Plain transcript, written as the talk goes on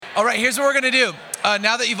All right, here's what we're going to do.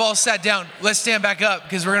 Now that you've all sat down, let's stand back up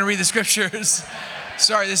because we're going to read the scriptures.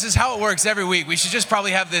 Sorry, this is how it works every week. We should just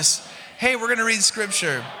probably have this, hey, we're going to read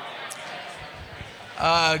scripture.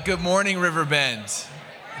 Good morning, Riverbend.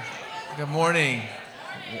 Good morning.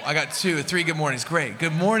 I got 3 good mornings. Great.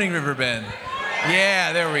 Good morning, Riverbend.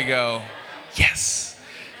 Yeah, there we go. Yes.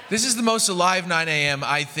 This is the most alive 9 a.m.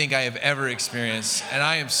 I think I have ever experienced, and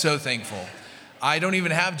I am so thankful. I don't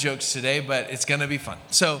even have jokes today, but it's going to be fun.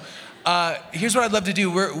 So here's what I'd love to do.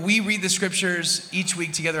 We read the scriptures each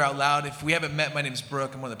week together out loud. If we haven't met, my name's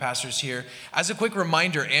Brooke. I'm one of the pastors here. As a quick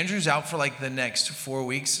reminder, Andrew's out for like the next 4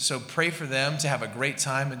 weeks, so pray for them to have a great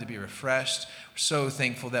time and to be refreshed. We're so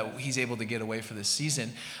thankful that he's able to get away for this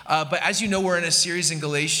season. But as you know, we're in a series in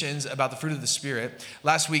Galatians about the fruit of the Spirit.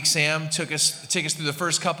 Last week, Sam took us through the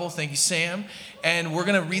first couple. Thank you, Sam. And we're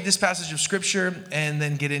going to read this passage of scripture and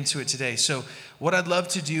then get into it today. So what I'd love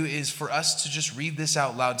to do is for us to just read this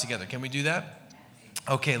out loud together. Can we do that?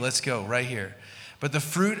 Okay, let's go right here. But the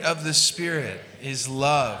fruit of the Spirit is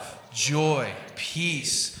love, joy,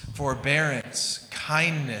 peace, forbearance,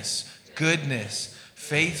 kindness, goodness,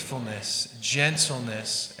 faithfulness,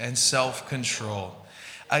 gentleness, and self-control.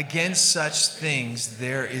 Against such things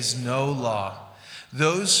there is no law.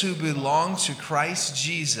 Those who belong to Christ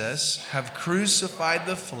Jesus have crucified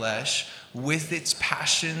the flesh with its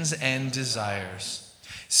passions and desires.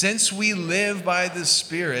 Since we live by the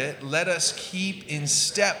Spirit, let us keep in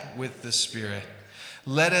step with the Spirit.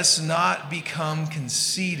 Let us not become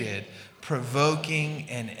conceited, provoking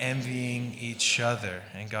and envying each other.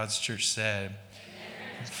 And God's church said,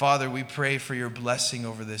 Father, we pray for your blessing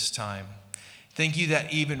over this time. Thank you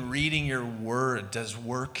that even reading your word does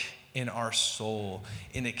work in our soul,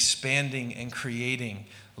 in expanding and creating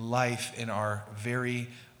life in our very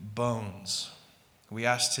bones. We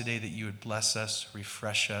ask today that you would bless us,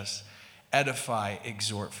 refresh us, edify,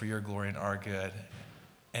 exhort for your glory and our good.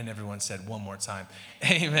 And everyone said one more time,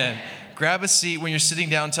 amen. Grab a seat. When you're sitting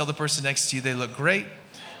down, tell the person next to you they look great.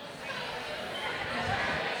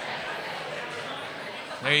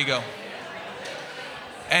 There you go.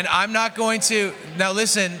 And I'm not going to, now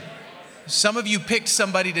listen, some of you picked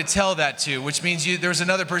somebody to tell that to, which means there's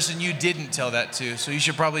another person you didn't tell that to. So you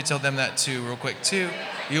should probably tell them that too, real quick too.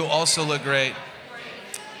 You also look great.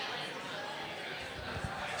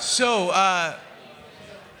 So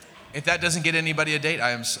if that doesn't get anybody a date,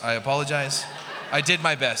 I apologize. I did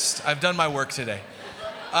my best. I've done my work today.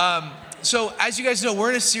 So as you guys know,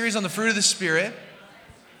 we're in a series on the fruit of the Spirit.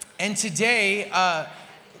 And today,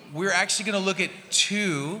 we're actually going to look at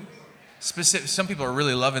 2 specific, some people are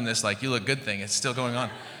really loving this, like, you look good thing. It's still going on.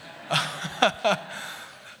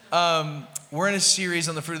 We're in a series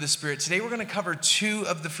on the fruit of the Spirit. Today, we're going to cover 2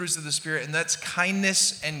 of the fruits of the Spirit, and that's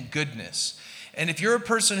kindness and goodness. And if you're a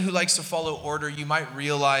person who likes to follow order, you might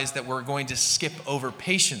realize that we're going to skip over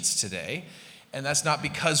patience today. And that's not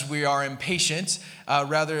because we are impatient.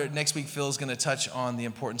 Rather, next week, Phil is going to touch on the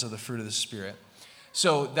importance of the fruit of the Spirit.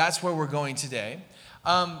 So that's where we're going today.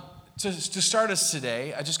 To start us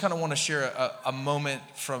today, I just kind of want to share a moment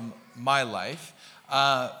from my life.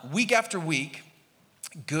 Week after week,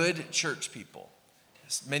 good church people,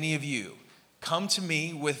 many of you, come to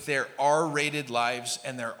me with their R-rated lives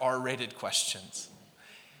and their R-rated questions.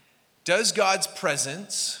 Does God's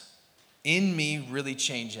presence in me really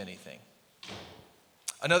change anything?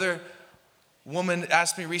 Another woman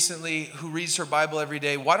asked me recently, who reads her Bible every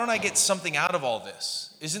day, why don't I get something out of all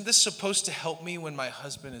this? Isn't this supposed to help me when my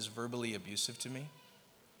husband is verbally abusive to me?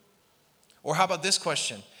 Or how about this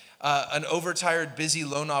question? An overtired, busy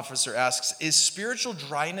loan officer asks, is spiritual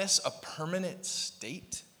dryness a permanent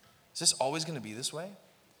state? Is this always going to be this way?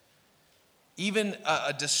 Even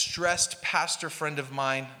a distressed pastor friend of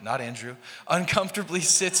mine, not Andrew, uncomfortably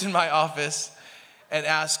sits in my office and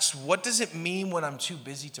asks, what does it mean when I'm too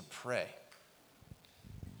busy to pray?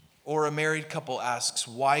 Or a married couple asks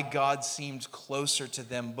why God seemed closer to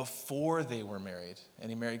them before they were married.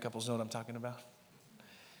 Any married couples know what I'm talking about?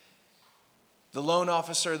 The loan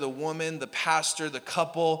officer, the woman, the pastor, the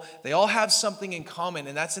couple, they all have something in common,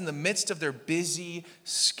 and that's in the midst of their busy,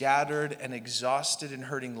 scattered, and exhausted and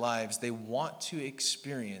hurting lives, they want to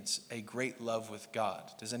experience a great love with God.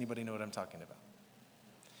 Does anybody know what I'm talking about?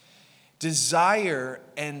 Desire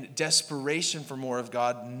and desperation for more of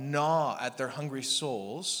God gnaw at their hungry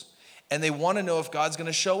souls, and they want to know if God's going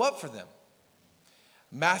to show up for them.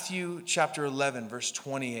 Matthew chapter 11, verse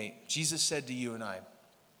 28, Jesus said to you and I,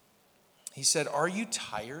 he said, are you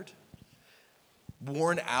tired,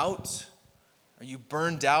 worn out? Are you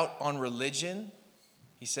burned out on religion?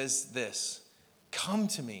 He says this, come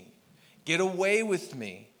to me, get away with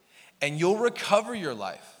me, and you'll recover your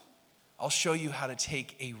life. I'll show you how to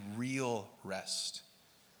take a real rest.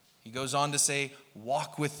 He goes on to say,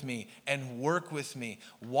 walk with me and work with me.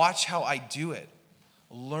 Watch how I do it.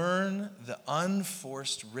 Learn the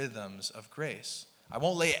unforced rhythms of grace. I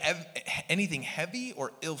won't lay anything heavy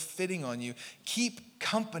or ill-fitting on you. Keep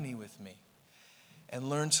company with me and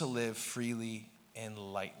learn to live freely and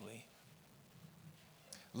lightly.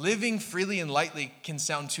 Living freely and lightly can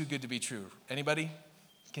sound too good to be true. Anybody?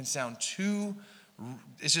 It can sound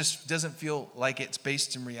it just doesn't feel like it's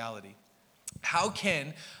based in reality. How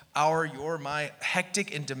can my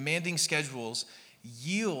hectic and demanding schedules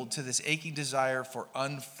yield to this aching desire for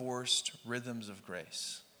unforced rhythms of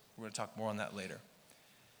grace? We're going to talk more on that later.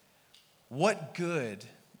 What good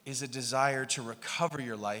is a desire to recover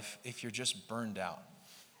your life if you're just burned out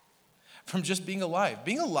from just being alive?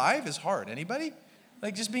 Being alive is hard. Anybody?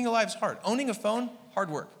 Just being alive is hard. Owning a phone,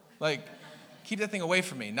 hard work. Keep that thing away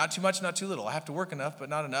from me. Not too much, not too little. I have to work enough, but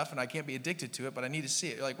not enough, and I can't be addicted to it, but I need to see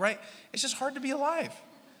it. You're right? It's just hard to be alive.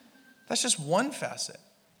 That's just one facet.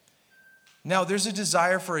 Now, there's a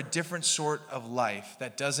desire for a different sort of life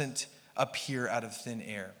that doesn't appear out of thin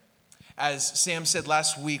air. As Sam said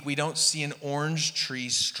last week, we don't see an orange tree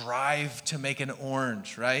strive to make an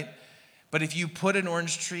orange, right? But if you put an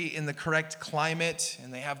orange tree in the correct climate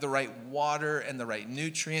and they have the right water and the right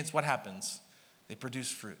nutrients, what happens? They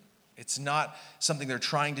produce fruit. It's not something they're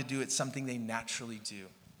trying to do, it's something they naturally do.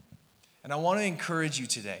 And I want to encourage you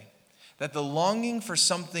today that the longing for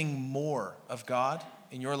something more of God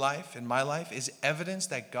in your life, in my life, is evidence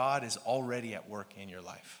that God is already at work in your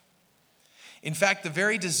life. In fact, the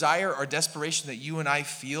very desire or desperation that you and I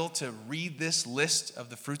feel to read this list of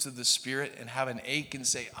the fruits of the Spirit and have an ache and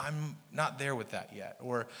say, I'm not there with that yet,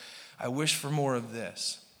 or I wish for more of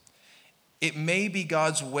this. It may be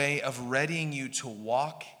God's way of readying you to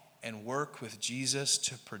walk and work with Jesus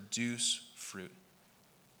to produce fruit.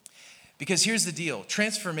 Because here's the deal.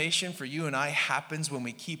 Transformation for you and I happens when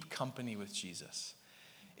we keep company with Jesus.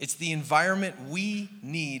 It's the environment we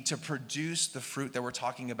need to produce the fruit that we're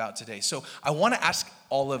talking about today. So I want to ask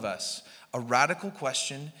all of us a radical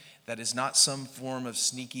question that is not some form of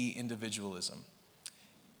sneaky individualism.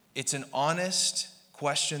 It's an honest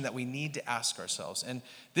question that we need to ask ourselves. And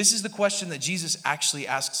this is the question that Jesus actually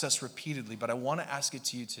asks us repeatedly, but I want to ask it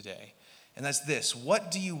to you today. And that's this: what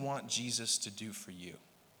do you want Jesus to do for you?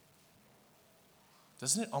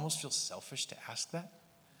 Doesn't it almost feel selfish to ask that?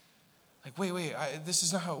 Wait, this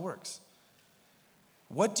is not how it works.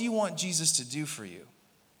 What do you want Jesus to do for you?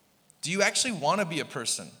 Do you actually want to be a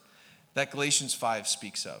person that Galatians 5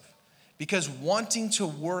 speaks of? Because wanting to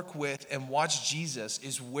work with and watch Jesus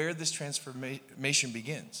is where this transformation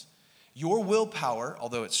begins. Your willpower,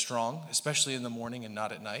 although it's strong, especially in the morning and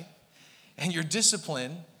not at night, and your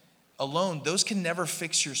discipline alone, those can never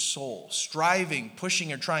fix your soul. Striving,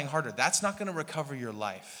 pushing, or trying harder, that's not going to recover your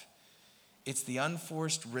life. It's the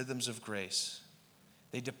unforced rhythms of grace.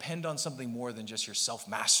 They depend on something more than just your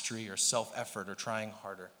self-mastery or self-effort or trying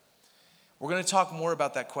harder. We're going to talk more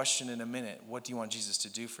about that question in a minute. What do you want Jesus to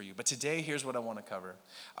do for you? But today, here's what I want to cover.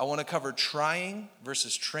 I want to cover trying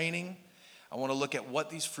versus training. I want to look at what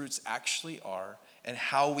these fruits actually are and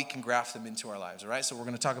how we can graft them into our lives, all right? So we're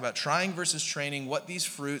going to talk about trying versus training, what these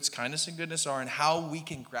fruits, kindness and goodness, are, and how we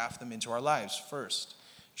can graft them into our lives. First,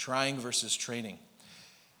 trying versus training.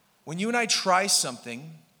 When you and I try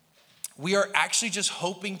something, we are actually just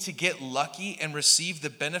hoping to get lucky and receive the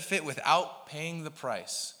benefit without paying the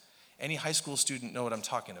price. Any high school student know what I'm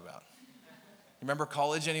talking about? Remember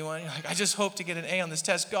college, anyone? You're like, I just hope to get an A on this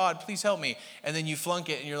test. God, please help me. And then you flunk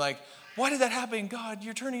it and you're like, why did that happen? God,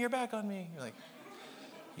 you're turning your back on me. You're like,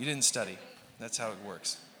 you didn't study. That's how it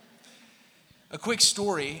works. A quick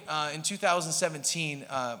story. In 2017,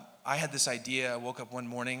 I had this idea. I woke up one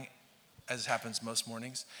morning, as happens most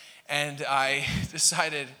mornings, and I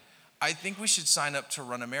decided, I think we should sign up to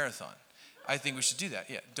run a marathon. I think we should do that.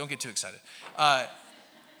 Yeah, don't get too excited. I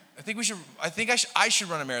should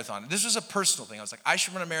run a marathon. This was a personal thing. I was like, I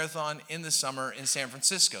should run a marathon in the summer in San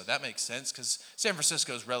Francisco. That makes sense because San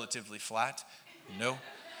Francisco is relatively flat. No.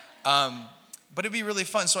 But it'd be really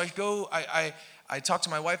fun. So I talked to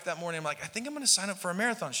my wife that morning. I'm like, I think I'm going to sign up for a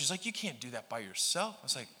marathon. She's like, you can't do that by yourself. I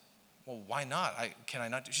was like, well, why not? Can I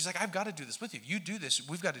not do? She's like, I've got to do this with you. If you do this,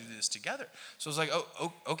 we've got to do this together. So I was like,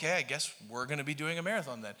 oh, okay, I guess we're going to be doing a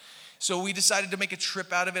marathon then. So we decided to make a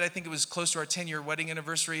trip out of it. I think it was close to our 10-year wedding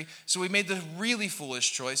anniversary. So we made the really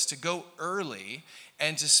foolish choice to go early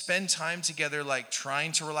and to spend time together, like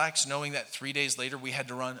trying to relax, knowing that 3 days later we had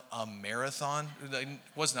to run a marathon. It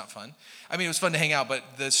was not fun. I mean, it was fun to hang out, but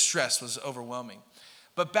the stress was overwhelming.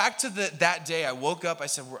 But back to that day, I woke up, I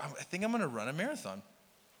said, I think I'm going to run a marathon.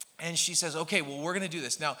 And she says, okay, well, we're going to do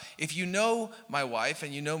this. Now, if you know my wife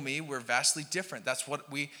and you know me, we're vastly different. That's what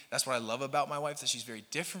I love about my wife, that she's very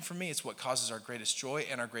different from me. It's what causes our greatest joy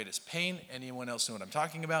and our greatest pain. Anyone else know what I'm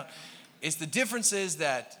talking about? It's the differences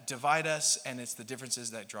that divide us, and it's the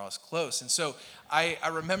differences that draw us close. And so I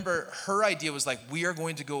remember her idea was like, we are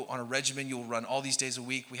going to go on a regimen. You'll run all these days a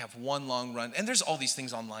week. We have one long run. And there's all these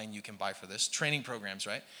things online you can buy for this, training programs,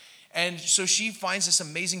 right? And so she finds this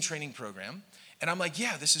amazing training program. And I'm like,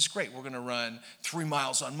 yeah, this is great. We're going to run 3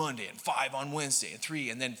 miles on Monday and 5 on Wednesday and 3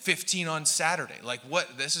 and then 15 on Saturday. Like,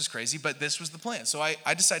 what? This is crazy, but this was the plan. So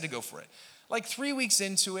I decided to go for it. Like 3 weeks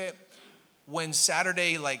into it, when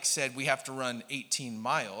Saturday said we have to run 18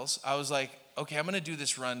 miles, I was like, okay, I'm going to do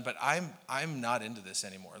this run, but I'm not into this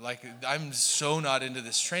anymore. Like, I'm so not into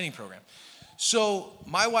this training program. So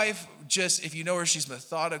my wife, just, if you know her, she's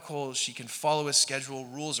methodical. She can follow a schedule.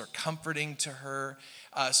 Rules are comforting to her.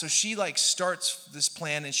 So she starts this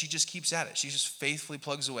plan and she just keeps at it. She just faithfully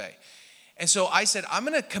plugs away. And so I said, I'm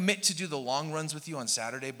going to commit to do the long runs with you on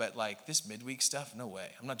Saturday, but this midweek stuff, no way.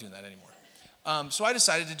 I'm not doing that anymore. So I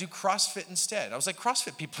decided to do CrossFit instead. I was like,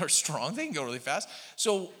 CrossFit people are strong. They can go really fast.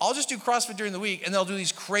 So I'll just do CrossFit during the week, and they'll do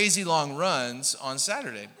these crazy long runs on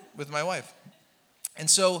Saturday with my wife. And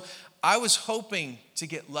so I was hoping to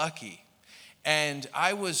get lucky. And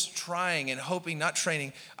I was trying and hoping, not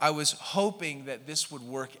training, I was hoping that this would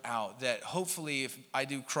work out. That hopefully if I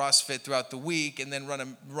do CrossFit throughout the week and then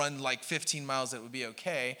run 15 miles, that would be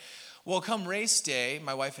okay. Well, come race day,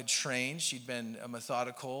 my wife had trained. She'd been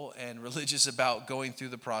methodical and religious about going through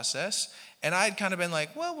the process. And I'd kind of been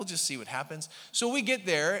like, well, we'll just see what happens. So we get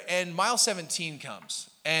there, and mile 17 comes.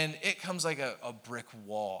 And it comes like a brick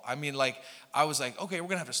wall. I mean, I was like, okay, we're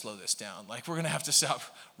going to have to slow this down. We're going to have to stop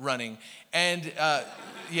running. And,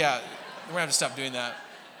 yeah, we're going to have to stop doing that.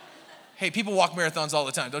 Hey, people walk marathons all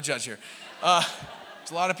the time. Don't judge here.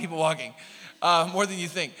 There's a lot of people walking, more than you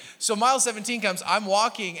think. So mile 17 comes. I'm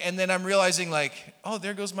walking, and then I'm realizing, oh,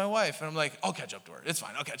 there goes my wife. And I'm like, I'll catch up to her. It's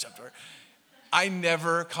fine. I'll catch up to her. I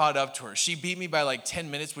never caught up to her. She beat me by 10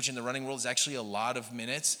 minutes, which in the running world is actually a lot of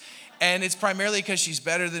minutes. And it's primarily because she's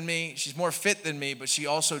better than me. She's more fit than me, but she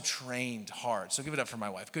also trained hard. So give it up for my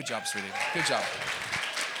wife. Good job, sweetie. Good job.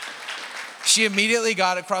 She immediately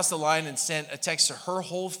got across the line and sent a text to her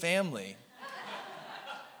whole family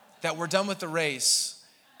that we're done with the race,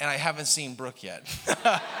 and I haven't seen Brooke yet.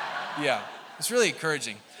 Yeah, it's really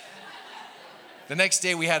encouraging. The next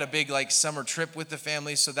day, we had a big summer trip with the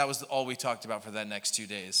family, so that was all we talked about for that next 2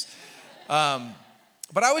 days.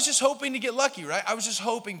 But I was just hoping to get lucky, right? I was just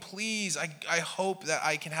hoping, please, I hope that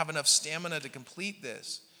I can have enough stamina to complete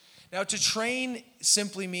this. Now, to train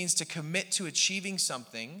simply means to commit to achieving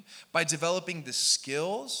something by developing the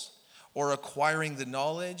skills or acquiring the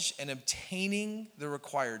knowledge and obtaining the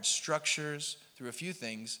required structures through a few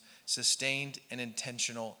things: sustained and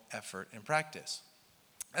intentional effort and practice.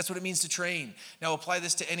 That's what it means to train. Now, apply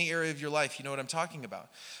this to any area of your life. You know what I'm talking about.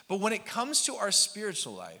 But when it comes to our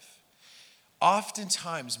spiritual life,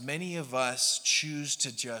 oftentimes many of us choose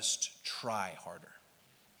to just try harder,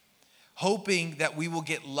 hoping that we will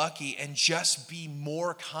get lucky and just be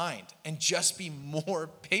more kind and just be more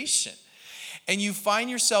patient. And you find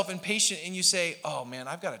yourself impatient and you say, oh man,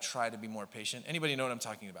 I've got to try to be more patient. Anybody know what I'm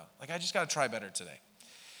talking about? I just got to try better today.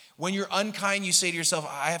 When you're unkind, you say to yourself,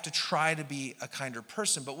 I have to try to be a kinder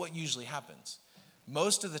person. But what usually happens?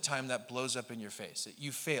 Most of the time that blows up in your face.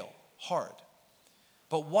 You fail hard.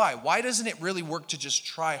 But why? Why doesn't it really work to just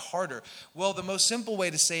try harder? Well, the most simple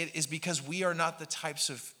way to say it is because we are not the types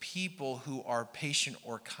of people who are patient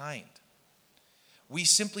or kind. We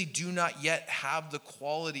simply do not yet have the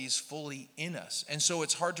qualities fully in us. And so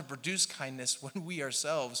it's hard to produce kindness when we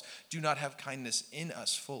ourselves do not have kindness in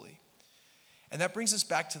us fully. And that brings us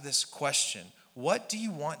back to this question: what do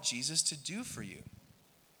you want Jesus to do for you?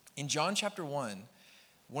 In John chapter 1,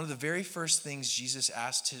 one of the very first things Jesus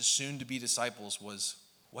asked his soon-to-be disciples was,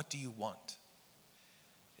 what do you want?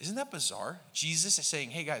 Isn't that bizarre? Jesus is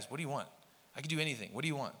saying, hey guys, what do you want? I can do anything. What do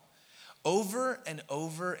you want? Over and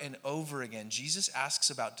over and over again, Jesus asks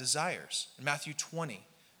about desires. In Matthew 20,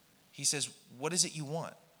 he says, what is it you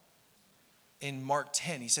want? In Mark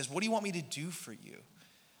 10, he says, what do you want me to do for you?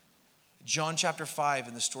 John chapter 5,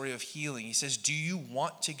 in the story of healing, he says, do you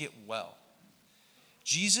want to get well?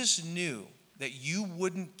 Jesus knew that you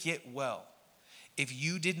wouldn't get well if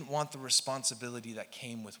you didn't want the responsibility that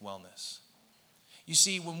came with wellness. You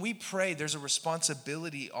see, when we pray, there's a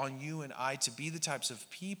responsibility on you and I to be the types of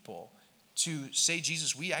people to say,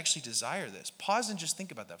 Jesus, we actually desire this. Pause and just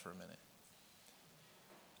think about that for a minute.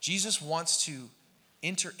 Jesus wants to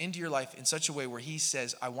enter into your life in such a way where he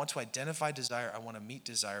says, I want to identify desire, I want to meet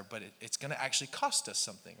desire, but it's going to actually cost us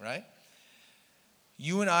something, right?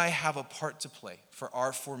 You and I have a part to play for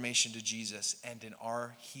our formation to Jesus and in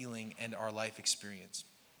our healing and our life experience.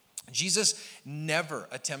 Jesus never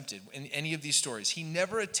attempted, in any of these stories, he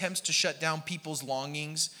never attempts to shut down people's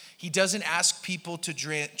longings. He doesn't ask people to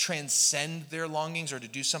transcend their longings or to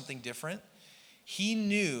do something different. He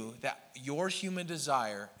knew that your human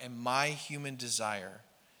desire and my human desire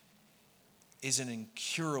is an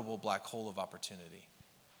incurable black hole of opportunity.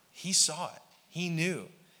 He saw it. He knew.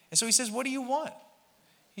 And so he says, what do you want?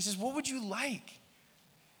 He says, what would you like?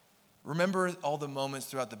 Remember all the moments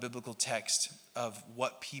throughout the biblical text of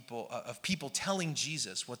people telling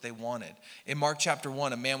Jesus what they wanted. In Mark chapter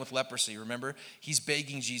 1, a man with leprosy, remember? He's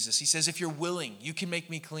begging Jesus. He says, if you're willing, you can make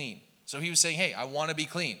me clean. So he was saying, hey, I want to be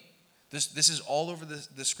clean. This is all over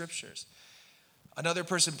the scriptures. Another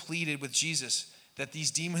person pleaded with Jesus that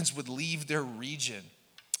these demons would leave their region.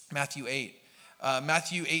 Matthew 8.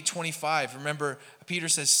 Matthew 8:25. Remember, Peter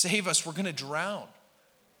says, save us, we're going to drown.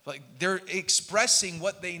 Like they're expressing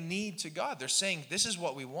what they need to God. They're saying, this is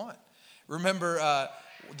what we want. Remember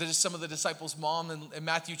some of the disciples' mom in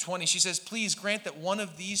Matthew 20. She says, please grant that one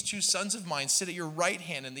of these two sons of mine sit at your right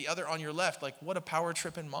hand and the other on your left. Like what a power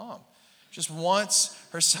tripping mom. Just wants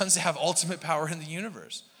her sons to have ultimate power in the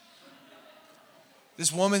universe. This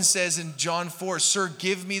woman says in John 4, sir,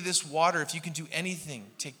 give me this water. If you can do anything,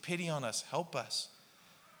 take pity on us, help us.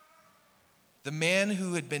 The man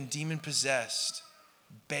who had been demon-possessed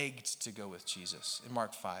begged to go with Jesus in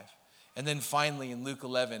Mark 5. And then finally in Luke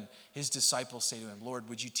 11, his disciples say to him, Lord,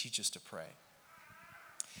 would you teach us to pray?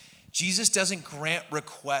 Jesus doesn't grant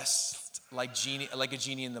requests like a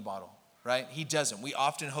genie in the bottle. Right? He doesn't. We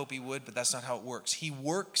often hope he would, but that's not how it works. He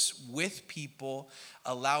works with people,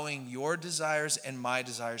 allowing your desires and my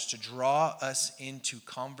desires to draw us into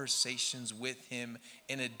conversations with him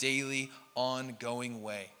in a daily, ongoing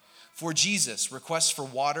way. For Jesus, requests for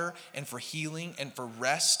water and for healing and for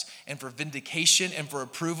rest and for vindication and for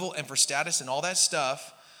approval and for status and all that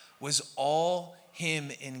stuff was all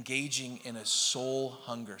him engaging in a soul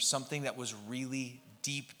hunger, something that was really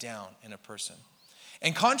deep down in a person.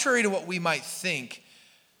 And contrary to what we might think,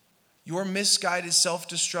 your misguided,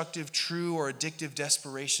 self-destructive, true or addictive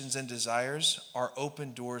desperations and desires are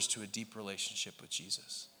open doors to a deep relationship with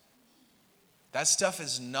Jesus. That stuff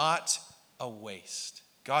is not a waste.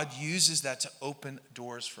 God uses that to open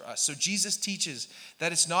doors for us. So Jesus teaches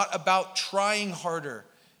that it's not about trying harder.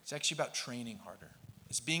 It's actually about training harder.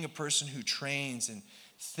 It's being a person who trains and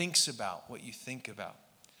thinks about what you think about.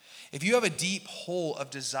 If you have a deep hole of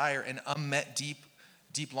desire and unmet deep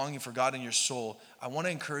longing for God in your soul, I want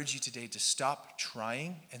to encourage you today to stop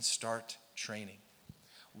trying and start training.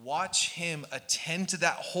 Watch him attend to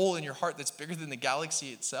that hole in your heart that's bigger than the galaxy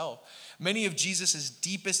itself. Many of Jesus'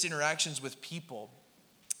 deepest interactions with people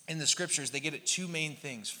in the scriptures, they get at two main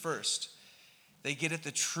things. First, they get at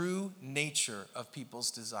the true nature of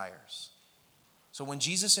people's desires. So when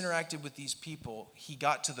Jesus interacted with these people, he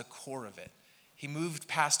got to the core of it. He moved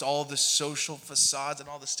past all the social facades and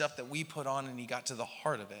all the stuff that we put on, and he got to the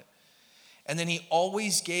heart of it. And then he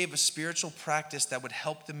always gave a spiritual practice that would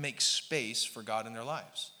help them make space for God in their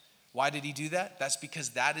lives. Why did he do that? That's because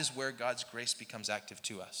that is where God's grace becomes active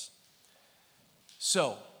to us.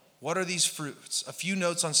 So, what are these fruits? A few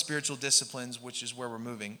notes on spiritual disciplines, which is where we're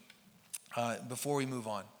moving, before we move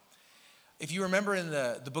on. If you remember in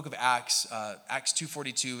the book of Acts, Acts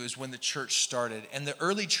 2:42 is when the church started. And the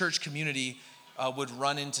early church community would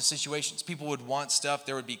run into situations. People would want stuff.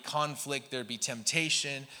 There would be conflict. There'd be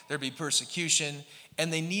temptation. There'd be persecution.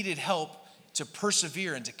 And they needed help to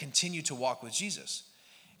persevere and to continue to walk with Jesus.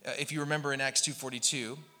 If you remember in Acts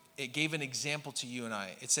 2:42, it gave an example to you and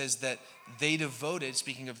I. It says that they devoted,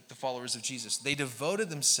 speaking of the followers of Jesus, they devoted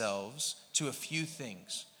themselves to a few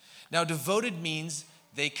things. Now, devoted means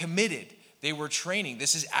they committed. They were training.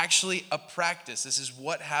 This is actually a practice. This is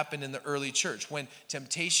what happened in the early church. When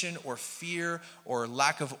temptation or fear or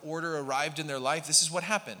lack of order arrived in their life, this is what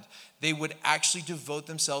happened. They would actually devote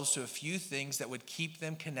themselves to a few things that would keep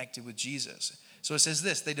them connected with Jesus. So it says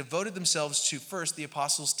this, they devoted themselves to first the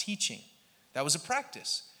apostles' teaching. That was a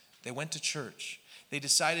practice. They went to church. They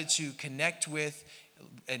decided to connect with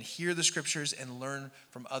and hear the scriptures and learn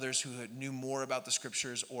from others who knew more about the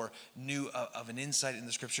scriptures or knew of an insight in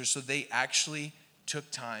the scriptures. So they actually took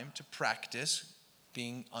time to practice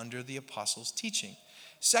being under the apostles' teaching.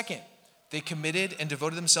 Second, they committed and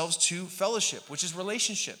devoted themselves to fellowship, which is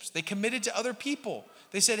relationships. They committed to other people.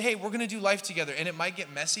 They said, hey, we're going to do life together. And it might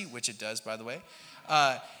get messy, which it does, by the way.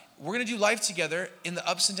 we're going to do life together in the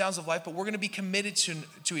ups and downs of life, but we're going to be committed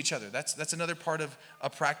to each other. That's another part of a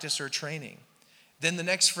practice or training. Then the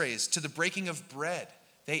next phrase, to the breaking of bread.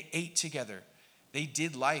 They ate together. They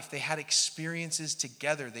did life. They had experiences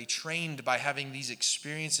together. They trained by having these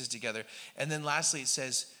experiences together. And then lastly, it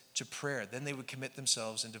says to prayer. Then they would commit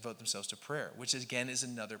themselves and devote themselves to prayer, which again is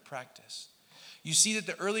another practice. You see that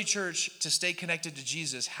the early church, to stay connected to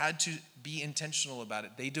Jesus, had to be intentional about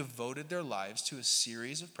it. They devoted their lives to a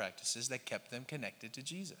series of practices that kept them connected to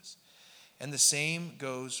Jesus. And the same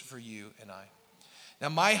goes for you and I. Now,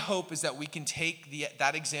 my hope is that we can take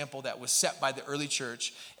that example that was set by the early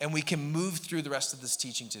church and we can move through the rest of this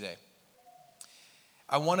teaching today.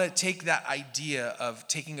 I want to take that idea of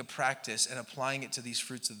taking a practice and applying it to these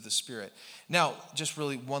fruits of the Spirit. Now, just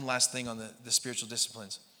really one last thing on the spiritual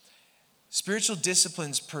disciplines. Spiritual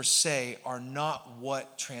disciplines per se are not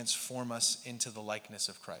what transform us into the likeness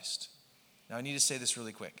of Christ. Now, I need to say this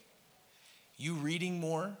really quick. You reading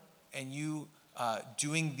more and you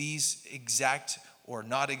doing these exact or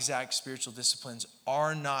not exact spiritual disciplines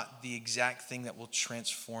are not the exact thing that will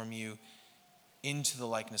transform you into the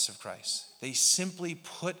likeness of Christ. They simply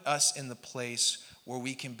put us in the place where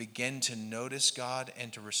we can begin to notice God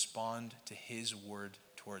and to respond to his word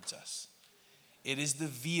towards us. It is the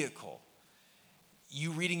vehicle.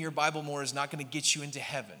 You reading your Bible more is not going to get you into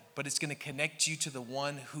heaven, but it's going to connect you to the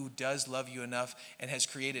one who does love you enough and has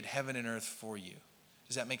created heaven and earth for you.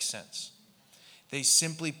 Does that make sense? They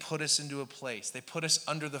simply put us into a place. They put us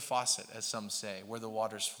under the faucet, as some say, where the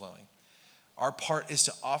water's flowing. Our part is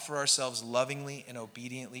to offer ourselves lovingly and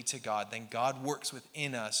obediently to God. Then God works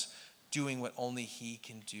within us, doing what only he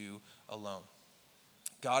can do alone.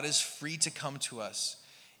 God is free to come to us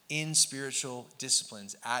in spiritual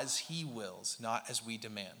disciplines as he wills, not as we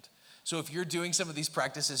demand. So if you're doing some of these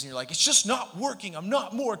practices and you're like, it's just not working, I'm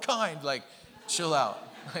not more kind, like, chill out.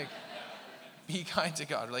 Like, be kind to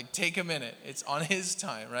God. Like, take a minute. It's on his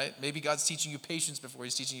time, right? Maybe God's teaching you patience before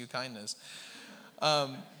he's teaching you kindness.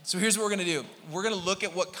 So here's what we're going to do. We're going to look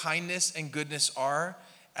at what kindness and goodness are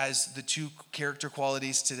as the two character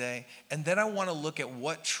qualities today. And then I want to look at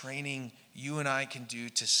what training you and I can do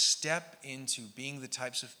to step into being the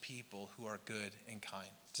types of people who are good and kind.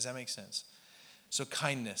 Does that make sense? So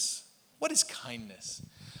kindness. What is kindness?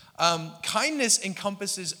 Kindness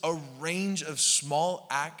encompasses a range of small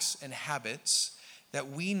acts and habits that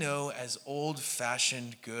we know as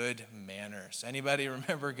old-fashioned good manners. Anybody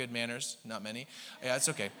remember good manners? Not many. Yeah, it's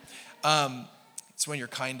okay. It's when you're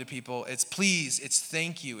kind to people. It's please, it's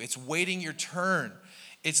thank you, it's waiting your turn.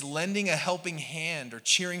 It's lending a helping hand or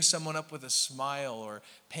cheering someone up with a smile or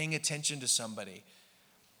paying attention to somebody.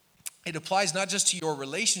 It applies not just to your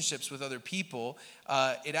relationships with other people.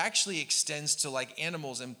 It actually extends to like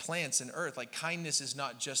animals and plants and earth. Like kindness is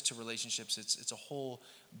not just to relationships. It's a whole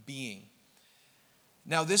being.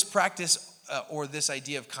 Now, this practice or this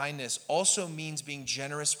idea of kindness also means being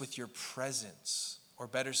generous with your presence, or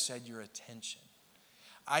better said, your attention.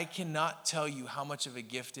 I cannot tell you how much of a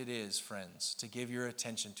gift it is, friends, to give your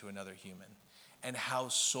attention to another human and how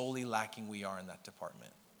solely lacking we are in that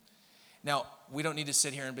department. Now, we don't need to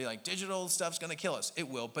sit here and be like, digital stuff's going to kill us. It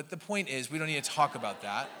will, but the point is we don't need to talk about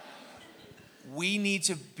that. We need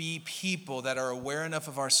to be people that are aware enough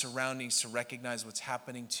of our surroundings to recognize what's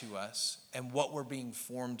happening to us and what we're being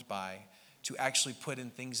formed by to actually put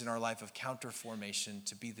in things in our life of counterformation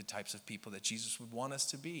to be the types of people that Jesus would want us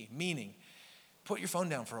to be. Meaning, put your phone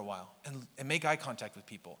down for a while and make eye contact with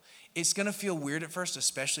people. It's going to feel weird at first,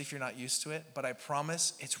 especially if you're not used to it, but I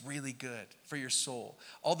promise it's really good for your soul.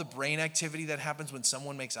 All the brain activity that happens when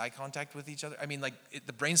someone makes eye contact with each other, I mean,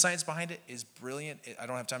 the brain science behind it is brilliant. I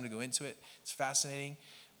don't have time to go into it. It's fascinating.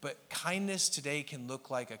 But kindness today can look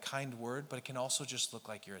like a kind word, but it can also just look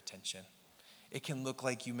like your attention. It can look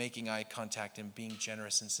like you making eye contact and being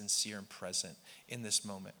generous and sincere and present in this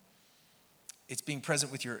moment. It's being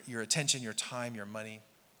present with your attention, your time, your money.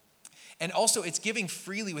 And also, it's giving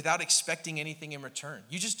freely without expecting anything in return.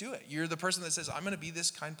 You just do it. You're the person that says, I'm going to be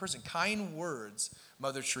this kind person. Kind words,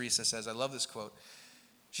 Mother Teresa says, I love this quote.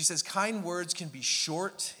 She says, kind words can be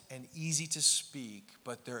short and easy to speak,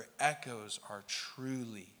 but their echoes are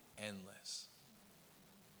truly endless.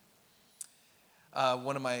 A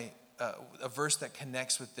verse that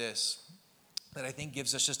connects with this, that I think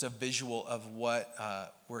gives us just a visual of what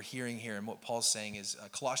we're hearing here and what Paul's saying is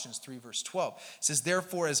Colossians 3 verse 12. It says,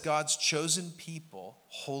 therefore, as God's chosen people,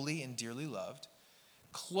 holy and dearly loved,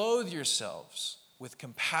 clothe yourselves with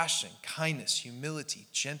compassion, kindness, humility,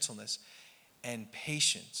 gentleness, and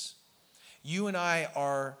patience. You and I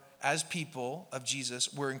are, as people of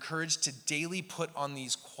Jesus, we're encouraged to daily put on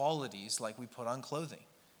these qualities like we put on clothing.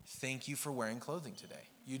 Thank you for wearing clothing today.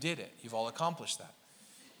 You did it. You've all accomplished that.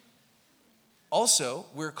 Also,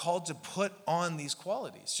 we're called to put on these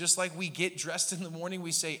qualities. Just like we get dressed in the morning,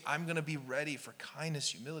 we say, I'm going to be ready for kindness,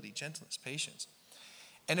 humility, gentleness, patience.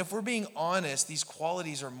 And if we're being honest, these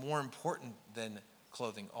qualities are more important than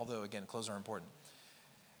clothing, although, again, clothes are important.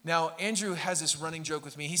 Now, Andrew has this running joke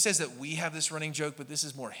with me. He says that we have this running joke, but this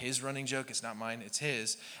is more his running joke. It's not mine, it's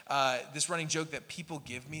his. This running joke that people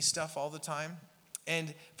give me stuff all the time.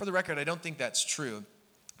 And for the record, I don't think that's true.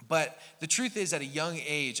 But the truth is, at a young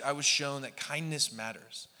age, I was shown that kindness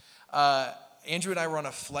matters. Andrew and I were on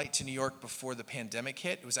a flight to New York before the pandemic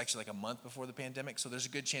hit. It was actually like a month before the pandemic, so there's a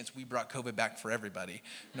good chance we brought COVID back for everybody.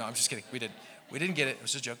 No, I'm just kidding. We didn't get it. It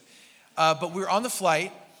was just a joke. But we were on the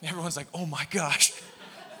flight. Everyone's like, oh my gosh.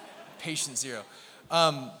 Patient zero.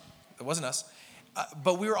 It wasn't us.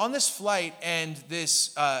 But we were on this flight, and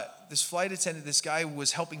this flight attendant, this guy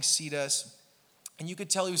was helping seat us, and you could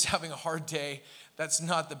tell he was having a hard day. That's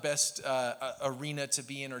not the best arena to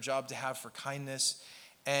be in or job to have for kindness.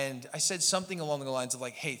 And I said something along the lines of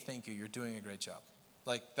like, hey, thank you, you're doing a great job.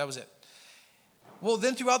 Like, that was it. Well,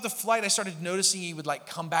 then throughout the flight, I started noticing he would like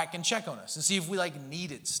come back and check on us and see if we like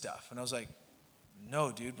needed stuff. And I was like,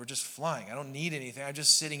 no, dude, we're just flying. I don't need anything. I'm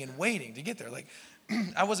just sitting and waiting to get there. Like,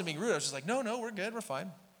 I wasn't being rude. I was just like, no, we're good. We're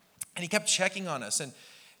fine. And he kept checking on us. And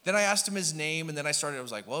then I asked him his name, and then I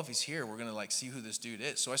was like, well, if he's here, we're going to like see who this dude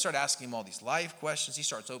is. So I started asking him all these life questions. He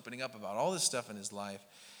starts opening up about all this stuff in his life.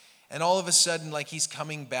 And all of a sudden, like, he's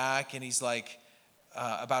coming back, and he's like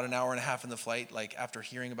about an hour and a half in the flight, like after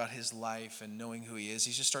hearing about his life and knowing who he is,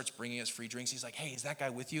 he just starts bringing us free drinks. He's like, hey, is that guy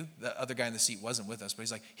with you? The other guy in the seat wasn't with us, but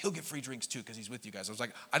he's like, he'll get free drinks too because he's with you guys. I was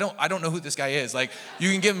like, I don't know who this guy is. Like, you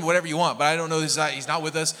can give him whatever you want, but I don't know this guy. He's not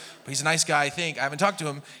with us, but he's a nice guy, I think. I haven't talked to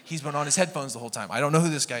him. He's been on his headphones the whole time. I don't know who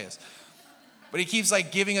this guy is. But he keeps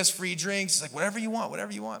like giving us free drinks. He's like, whatever you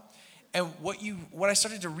want. And what I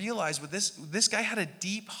started to realize with this guy had a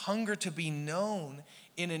deep hunger to be known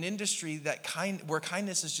in an industry where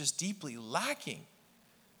kindness is just deeply lacking.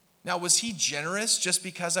 Now, was he generous just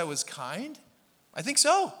because I was kind? I think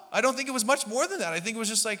so. I don't think it was much more than that. I think it was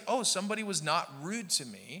just like, oh, somebody was not rude to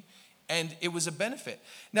me, and it was a benefit.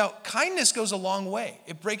 Now, kindness goes a long way.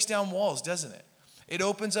 It breaks down walls, doesn't it? It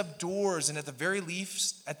opens up doors, and at the very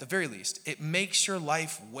least, it makes your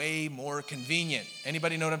life way more convenient.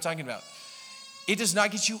 Anybody know what I'm talking about? It does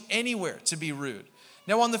not get you anywhere to be rude.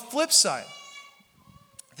 Now, on the flip side,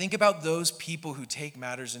 think about those people who take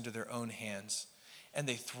matters into their own hands, and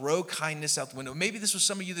they throw kindness out the window. Maybe this was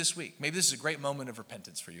some of you this week. Maybe this is a great moment of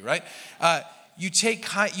repentance for you, right? You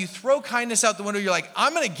throw kindness out the window. You're like,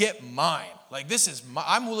 I'm going to get mine. Like,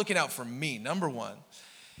 I'm looking out for me, number one.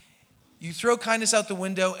 You throw kindness out the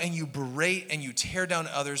window, and you berate and you tear down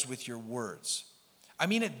others with your words. I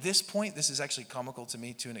mean, at this point, this is actually comical to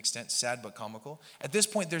me to an extent, sad but comical. At this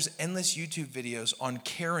point, there's endless YouTube videos on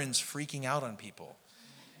Karens freaking out on people.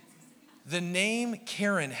 The name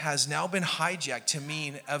Karen has now been hijacked to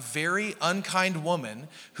mean a very unkind woman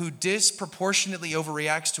who disproportionately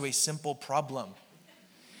overreacts to a simple problem.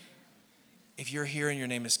 If you're here and your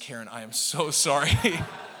name is Karen, I am so sorry.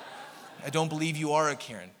 I don't believe you are a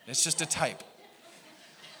Karen. It's just a type.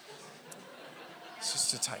 It's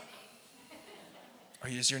just a type.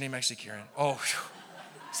 Is your name actually Karen? Oh, whew.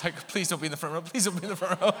 It's like, please don't be in the front row. Please don't be in the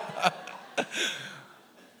front row.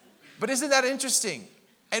 But isn't that interesting?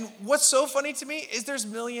 And what's so funny to me is there's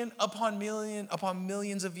million upon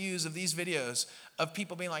millions of views of these videos of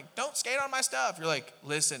people being like, don't skate on my stuff. You're like,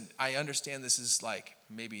 listen, I understand this is like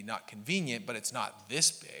maybe not convenient, but it's not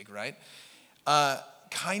this big, right?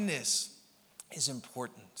 Kindness is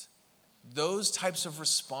important. Those types of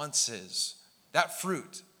responses, that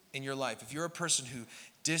fruit in your life, if you're a person who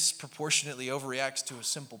disproportionately overreacts to a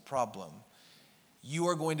simple problem, you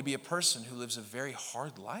are going to be a person who lives a very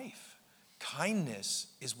hard life. Kindness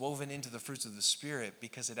is woven into the fruits of the Spirit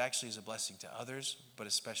because it actually is a blessing to others, but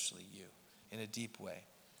especially you in a deep way.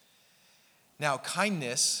 Now,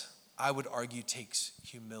 kindness, I would argue, takes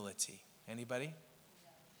humility. Anybody?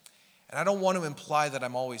 And I don't want to imply that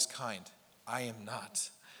I'm always kind. I am not.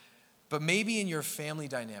 But maybe in your family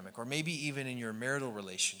dynamic, or maybe even in your marital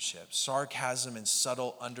relationship, sarcasm and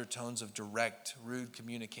subtle undertones of direct, rude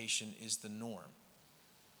communication is the norm.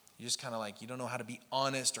 You just kind of like, you don't know how to be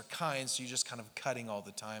honest or kind, so you're just kind of cutting all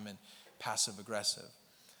the time and passive aggressive.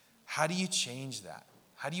 How do you change that?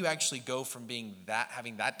 How do you actually go from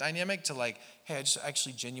having that dynamic to like, hey, I just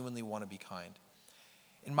actually genuinely want to be kind?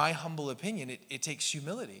 In my humble opinion, it takes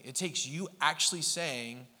humility. It takes you actually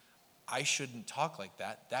saying, I shouldn't talk like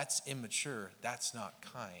that. That's immature. That's not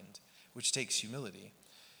kind, which takes humility.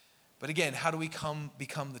 But again, how do we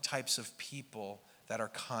become the types of people that are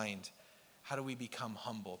kind? How do we become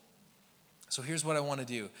humble? So here's what I want to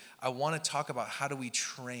do. I want to talk about how do we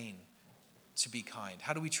train to be kind?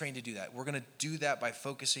 How do we train to do that? We're going to do that by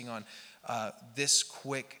focusing on this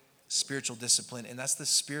quick spiritual discipline, and that's the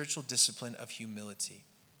spiritual discipline of humility.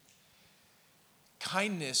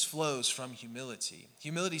 Kindness flows from humility.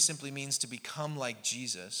 Humility simply means to become like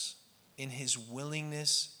Jesus in his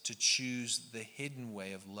willingness to choose the hidden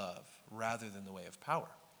way of love rather than the way of power.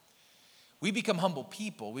 We become humble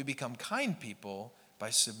people, we become kind people by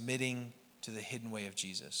submitting to the hidden way of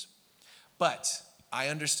Jesus. But I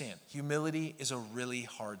understand, humility is a really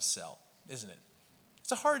hard sell, isn't it?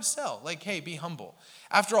 It's a hard sell. Like, hey, be humble.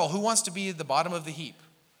 After all, who wants to be at the bottom of the heap?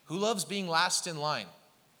 Who loves being last in line?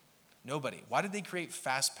 Nobody. Why did they create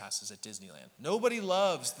fast passes at Disneyland? Nobody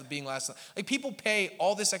loves the being last. Like, people pay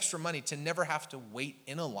all this extra money to never have to wait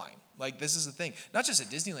in a line. Like, this is the thing. Not just at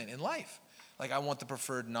Disneyland, in life. Like, I want the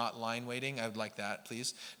preferred not line waiting. I would like that,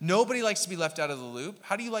 please. Nobody likes to be left out of the loop.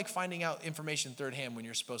 How do you like finding out information third hand when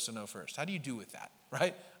you're supposed to know first? How do you do with that,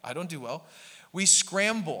 right? I don't do well. We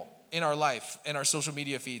scramble in our life, in our social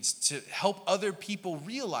media feeds, to help other people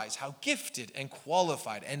realize how gifted and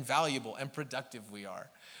qualified and valuable and productive we are.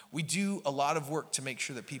 We do a lot of work to make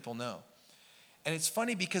sure that people know. And it's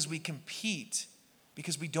funny because we compete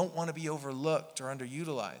because we don't want to be overlooked or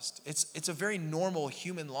underutilized. It's a very normal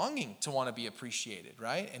human longing to want to be appreciated,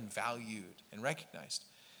 right? And valued and recognized.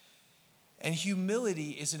 And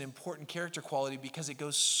humility is an important character quality because it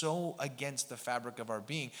goes so against the fabric of our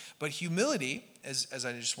being. But humility, as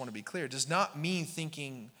I just want to be clear, does not mean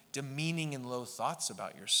thinking demeaning and low thoughts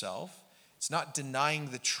about yourself. It's not denying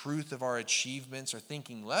the truth of our achievements or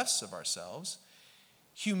thinking less of ourselves.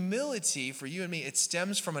 Humility, for you and me, it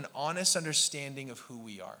stems from an honest understanding of who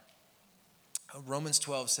we are. Romans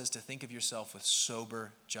 12 says to think of yourself with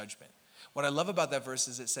sober judgment. What I love about that verse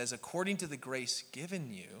is it says, according to the grace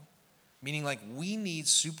given you, meaning like we need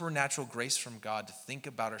supernatural grace from God to think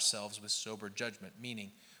about ourselves with sober judgment,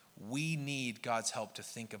 meaning we need God's help to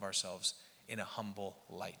think of ourselves in a humble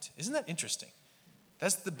light. Isn't that interesting?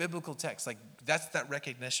 That's the biblical text. Like, that's that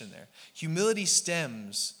recognition there. Humility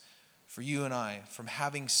stems, for you and I, from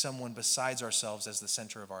having someone besides ourselves as the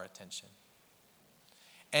center of our attention.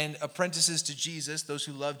 And apprentices to Jesus, those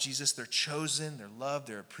who love Jesus, they're chosen, they're loved,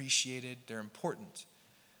 they're appreciated, they're important.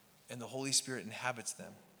 And the Holy Spirit inhabits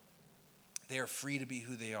them. They are free to be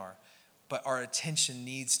who they are. But our attention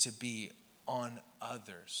needs to be on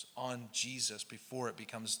others, on Jesus, before it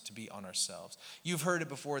becomes to be on ourselves. You've heard it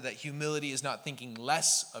before that humility is not thinking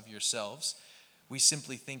less of yourselves. We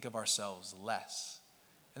simply think of ourselves less.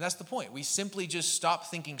 And that's the point. We simply just stop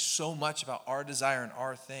thinking so much about our desire and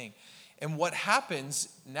our thing. And what happens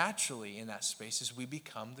naturally in that space is we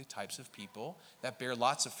become the types of people that bear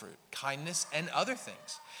lots of fruit, kindness and other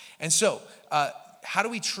things. And so, how do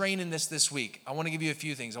we train in this week? I want to give you a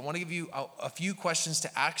few things. I want to give you a few questions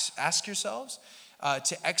to ask yourselves,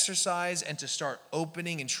 to exercise, and to start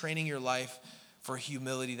opening and training your life for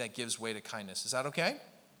humility that gives way to kindness. Is that okay?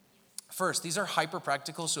 First, these are hyper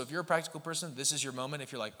practical, so if you're a practical person, this is your moment.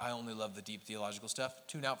 If you're like, I only love the deep theological stuff,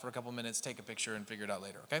 tune out for a couple minutes, take a picture, and figure it out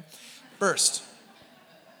later, okay? First,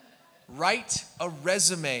 write a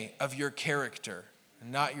resume of your character,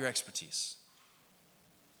 not your expertise.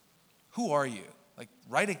 Who are you? Like,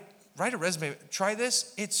 write a resume. Try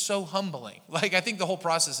this. It's so humbling. Like, I think the whole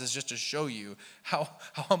process is just to show you how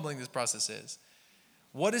humbling this process is.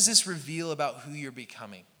 What does this reveal about who you're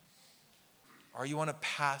becoming? Are you on a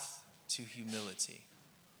path to humility?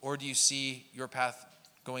 Or do you see your path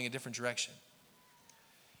going a different direction?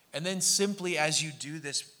 And then simply as you do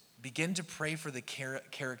this, begin to pray for the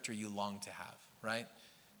character you long to have, right?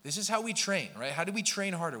 This is how we train, right? How do we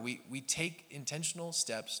train harder? We take intentional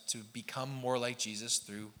steps to become more like Jesus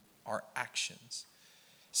through our actions.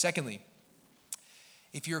 Secondly,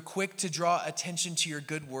 if you're quick to draw attention to your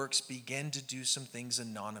good works, begin to do some things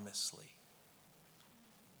anonymously.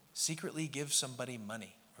 Secretly give somebody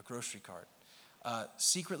money or grocery card.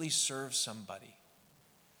 Secretly serve somebody.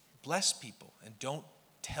 Bless people, and don't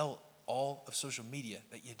tell all of social media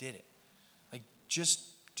that you did it. Like, just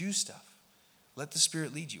do stuff. Let the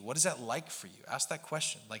Spirit lead you. What is that like for you? Ask that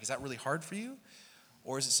question. Like, is that really hard for you?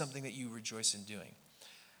 Or is it something that you rejoice in doing?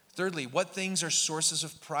 Thirdly, what things are sources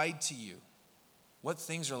of pride to you? What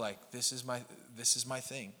things are like, this is my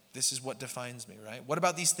thing. This is what defines me, right? What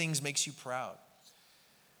about these things makes you proud?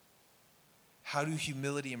 How do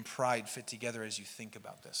humility and pride fit together as you think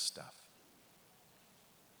about this stuff?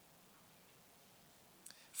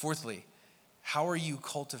 Fourthly, how are you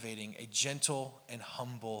cultivating a gentle and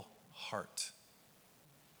humble heart?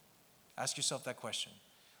 Ask yourself that question.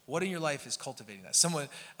 What in your life is cultivating that? Someone,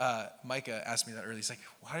 Micah asked me that earlier. He's like,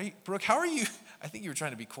 Brooke, how are you? I think you were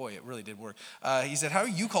trying to be coy. It really did work. He said, how are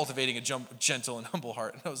you cultivating a gentle and humble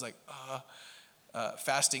heart? And I was like,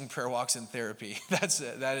 fasting, prayer walks, and therapy.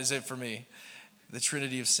 That is it for me. The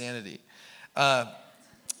Trinity of sanity.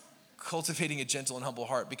 Cultivating a gentle and humble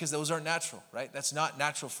heart, because those aren't natural, right? That's not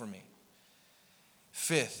natural for me.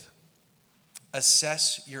 Fifth,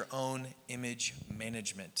 assess your own image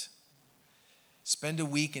management. Spend a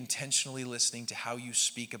week intentionally listening to how you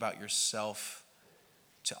speak about yourself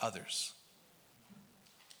to others.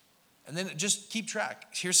 And then just keep track.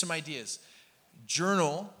 Here's some ideas.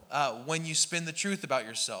 Journal when you spin the truth about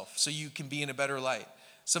yourself so you can be in a better light.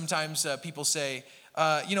 Sometimes people say,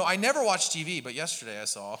 I never watch TV, but yesterday I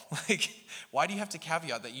saw. Why do you have to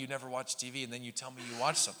caveat that you never watch TV and then you tell me you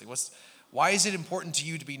watch something? Why is it important to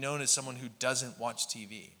you to be known as someone who doesn't watch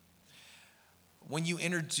TV? When you're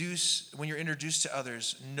introduced to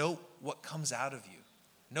others, note what comes out of you.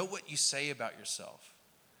 Note what you say about yourself.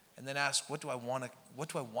 And then ask, what do I want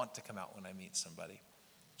to come out when I meet somebody?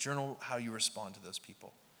 Journal how you respond to those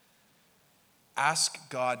people. Ask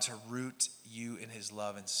God to root you in his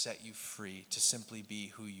love and set you free to simply be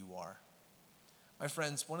who you are. My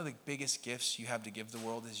friends, one of the biggest gifts you have to give the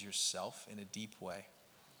world is yourself in a deep way.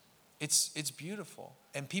 It's beautiful.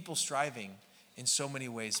 And people striving in so many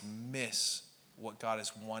ways miss what God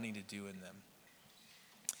is wanting to do in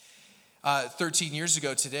them. 13 years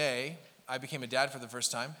ago today, I became a dad for the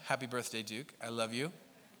first time. Happy birthday, Duke. I love you.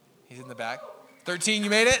 He's in the back. 13, you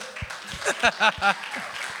made it?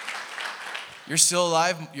 You're still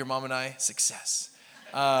alive. Your mom and I, success.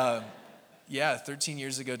 13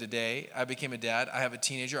 years ago today, I became a dad. I have a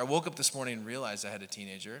teenager. I woke up this morning and realized I had a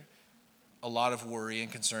teenager. A lot of worry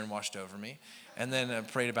and concern washed over me. And then I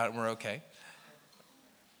prayed about it and we're okay.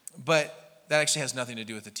 But that actually has nothing to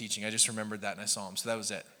do with the teaching. I just remembered that and I saw him. So that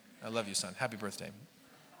was it. I love you, son. Happy birthday.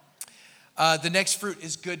 The next fruit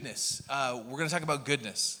is goodness. We're going to talk about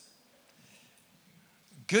goodness.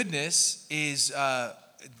 Goodness is,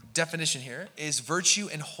 definition here, is virtue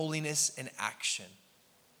and holiness in action.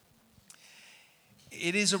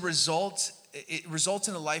 It results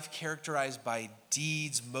in a life characterized by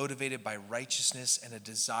deeds motivated by righteousness and a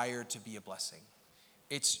desire to be a blessing.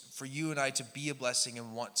 It's for you and I to be a blessing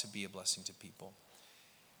and want to be a blessing to people.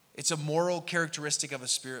 It's a moral characteristic of a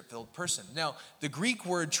spirit-filled person. Now, the Greek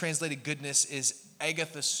word translated goodness is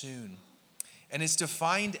agathosune, and it's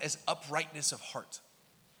defined as uprightness of heart.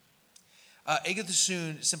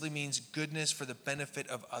 Agathosune simply means goodness for the benefit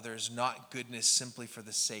of others, not goodness simply for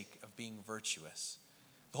the sake of being virtuous.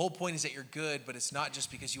 The whole point is that you're good, but it's not just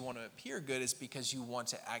because you want to appear good, it's because you want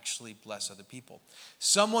to actually bless other people.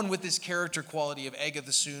 Someone with this character quality of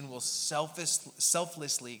agathosune will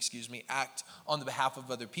selflessly act on the behalf of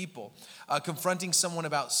other people. Confronting someone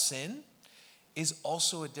about sin is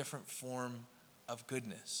also a different form of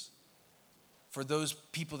goodness. For those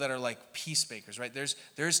people that are like peacemakers, right?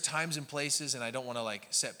 There's times and places, and I don't want to like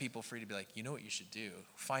set people free to be like, you know what you should do?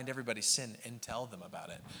 Find everybody's sin and tell them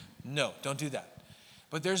about it. No, don't do that.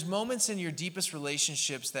 But there's moments in your deepest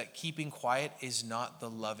relationships that keeping quiet is not the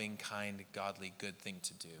loving, kind, godly, good thing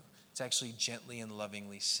to do. It's actually gently and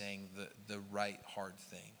lovingly saying the right, hard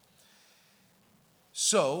thing.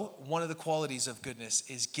 So, one of the qualities of goodness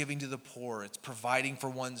is giving to the poor. It's providing for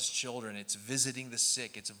one's children. It's visiting the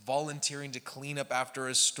sick. It's volunteering to clean up after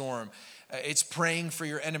a storm. It's praying for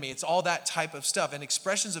your enemy. It's all that type of stuff. And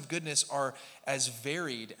expressions of goodness are as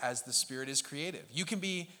varied as the Spirit is creative. You can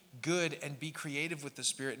be good and be creative with the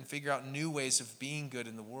Spirit and figure out new ways of being good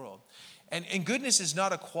in the world. And goodness is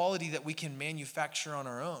not a quality that we can manufacture on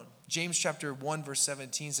our own. James chapter 1 verse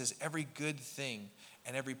 17 says, every good thing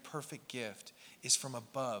and every perfect gift is from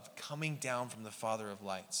above, coming down from the Father of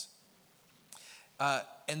lights.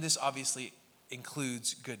 And this obviously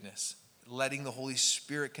includes goodness, letting the Holy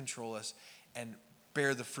Spirit control us and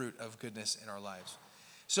bear the fruit of goodness in our lives.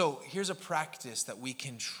 So here's a practice that we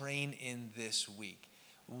can train in this week.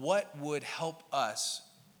 What would help us?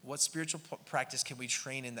 What spiritual practice can we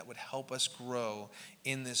train in that would help us grow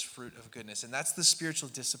in this fruit of goodness? And that's the spiritual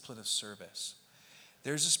discipline of service.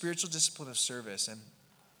 There's a spiritual discipline of service, and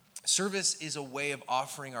service is a way of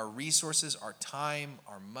offering our resources, our time,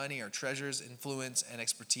 our money, our treasures, influence, and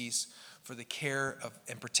expertise for the care of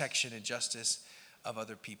and protection and justice of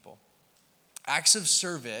other people. Acts of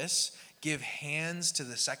service give hands to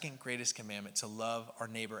the second greatest commandment, to love our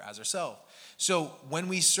neighbor as ourselves. So when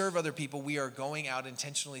we serve other people, we are going out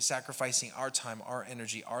intentionally sacrificing our time, our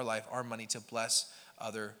energy, our life, our money to bless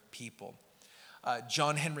other people.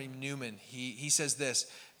 John Henry Newman, he says this: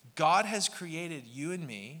 God has created you and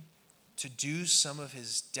me to do some of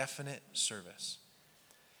his definite service.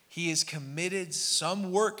 He has committed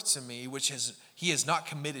some work to me, he has not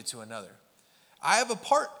committed to another. I have a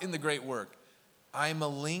part in the great work. I am a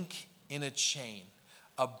link in a chain,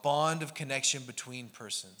 a bond of connection between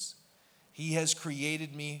persons. He has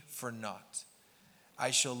created me for naught.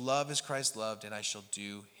 I shall love as Christ loved, and I shall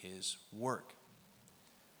do his work.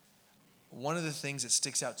 One of the things that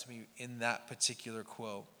sticks out to me in that particular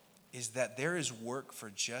quote is that there is work for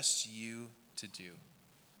just you to do.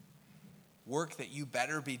 Work that you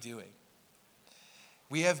better be doing.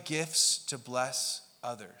 We have gifts to bless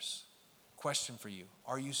others. Question for you,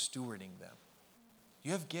 are you stewarding them?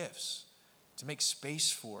 You have gifts to make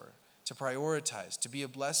space for, to prioritize, to be a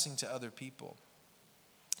blessing to other people.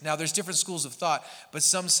 Now, there's different schools of thought, but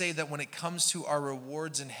some say that when it comes to our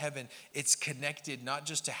rewards in heaven, it's connected not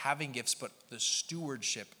just to having gifts, but the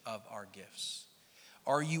stewardship of our gifts.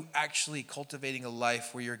 Are you actually cultivating a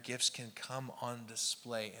life where your gifts can come on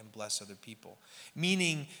display and bless other people?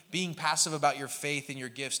 Meaning, being passive about your faith and your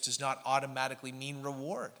gifts does not automatically mean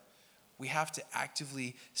reward. We have to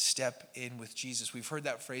actively step in with Jesus. We've heard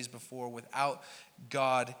that phrase before, without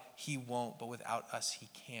God, he won't, but without us, he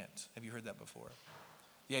can't. Have you heard that before?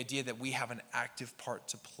 The idea that we have an active part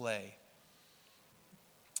to play.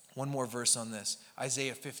 One more verse on this,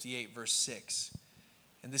 Isaiah 58, verse 6.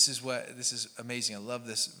 And this is amazing. I love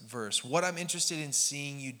this verse. What I'm interested in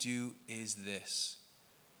seeing you do is this: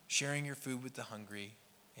 sharing your food with the hungry,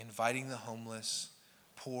 inviting the homeless,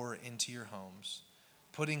 poor into your homes,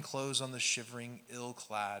 putting clothes on the shivering,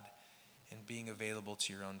 ill-clad, and being available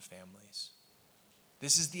to your own families.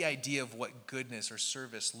 This is the idea of what goodness or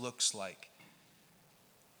service looks like.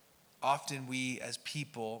 Often we as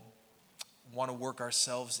people want to work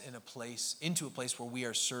ourselves into a place where we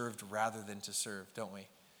are served rather than to serve, don't we?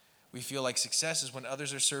 We feel like success is when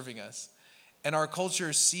others are serving us. And our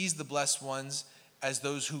culture sees the blessed ones as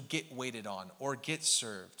those who get waited on or get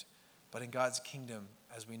served. But in God's kingdom,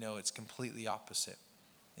 as we know, it's completely opposite.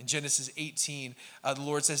 In Genesis 18, the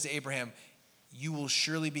Lord says to Abraham, "You will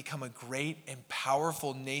surely become a great and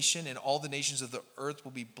powerful nation, and all the nations of the earth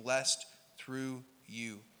will be blessed through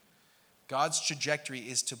you." God's trajectory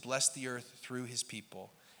is to bless the earth through his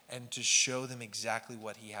people and to show them exactly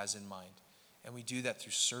what he has in mind. And we do that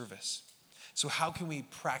through service. So how can we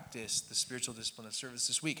practice the spiritual discipline of service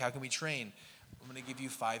this week? How can we train? I'm going to give you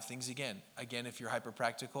 5 things again. Again, if you're hyper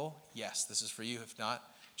practical, yes, this is for you. If not,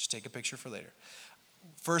 just take a picture for later.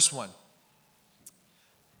 First one.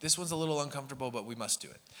 This one's a little uncomfortable, but we must do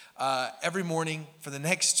it. Every morning for the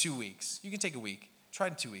next 2 weeks, you can take a week. Try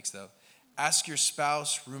in 2 weeks though. Ask your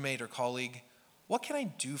spouse, roommate, or colleague, what can I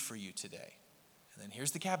do for you today? And then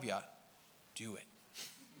here's the caveat, do it.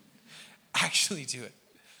 Actually do it.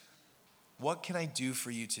 What can I do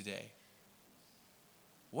for you today?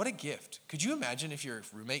 What a gift. Could you imagine if your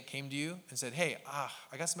roommate came to you and said, hey,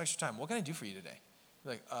 I got some extra time. What can I do for you today?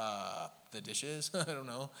 You're like, the dishes? I don't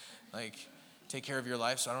know. Like, take care of your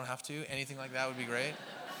life so I don't have to. Anything like that would be great.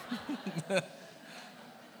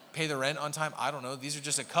 Pay the rent on time? I don't know. These are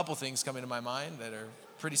just a couple things coming to my mind that are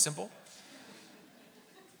pretty simple.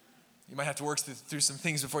 You might have to work through some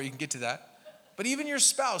things before you can get to that. But even your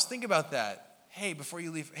spouse, think about that. Hey, before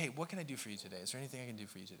you leave, hey, what can I do for you today? Is there anything I can do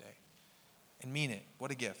for you today? And mean it.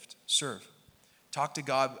 What a gift. Serve. Talk to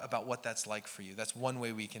God about what that's like for you. That's one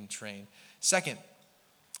way we can train. Second,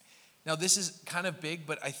 now this is kind of big,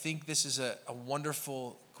 but I think this is a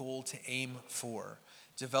wonderful goal to aim for.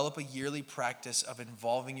 Develop a yearly practice of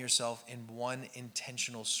involving yourself in one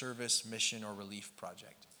intentional service, mission, or relief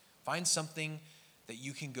project. Find something that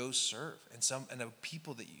you can go serve and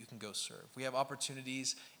people that you can go serve. We have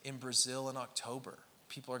opportunities in Brazil in October.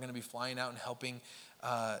 People are going to be flying out and helping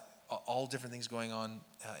all different things going on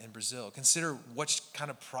in Brazil. Consider what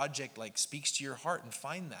kind of project speaks to your heart and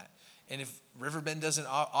find that. And if Riverbend doesn't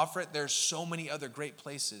offer it, there's so many other great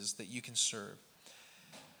places that you can serve.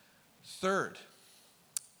 Third,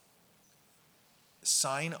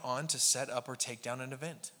 sign on to set up or take down an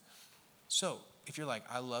event. So if you're like,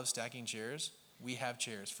 I love stacking chairs, we have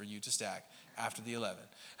chairs for you to stack after the 11,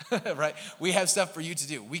 right? We have stuff for you to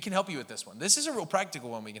do. We can help you with this one. This is a real practical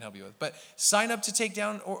one we can help you with, but sign up to take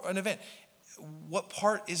down an event. What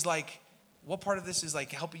part of this is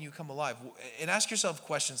helping you come alive? And ask yourself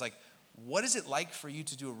questions like, what is it like for you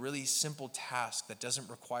to do a really simple task that doesn't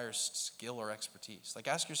require skill or expertise?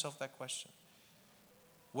 Ask yourself that question.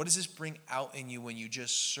 What does this bring out in you when you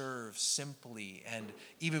just serve simply and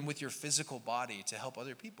even with your physical body to help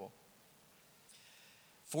other people?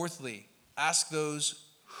 Fourthly, ask those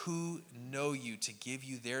who know you to give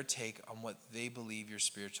you their take on what they believe your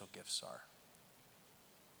spiritual gifts are.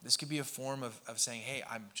 This could be a form of saying, hey,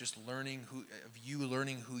 I'm just learning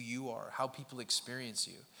who you are, how people experience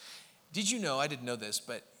you. Did you know, I didn't know this,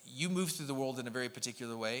 but you move through the world in a very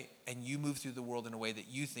particular way, and you move through the world in a way that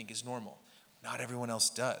you think is normal. Not everyone else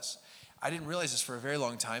does. I didn't realize this for a very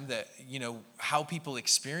long time, that, how people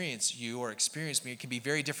experience you or experience me can be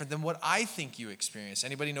very different than what I think you experience.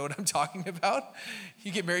 Anybody know what I'm talking about?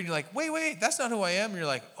 You get married and you're like, wait, that's not who I am. And you're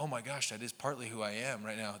like, oh my gosh, that is partly who I am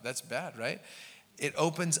right now. That's bad, right? It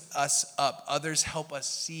opens us up. Others help us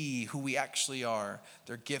see who we actually are.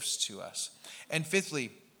 They're gifts to us. And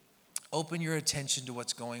fifthly, open your attention to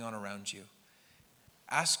what's going on around you.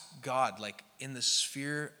 Ask God, like in the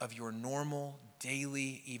sphere of your normal,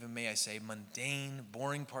 daily, even may I say, mundane,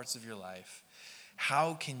 boring parts of your life,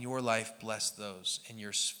 how can your life bless those in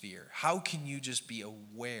your sphere? How can you just be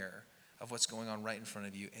aware of what's going on right in front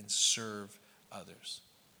of you and serve others?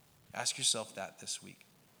 Ask yourself that this week.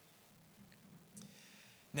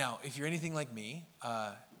 Now, if you're anything like me,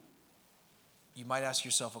 you might ask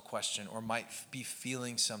yourself a question or might be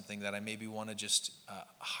feeling something that I maybe want to just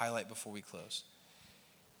highlight before we close.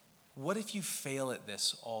 What if you fail at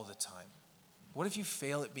this all the time? What if you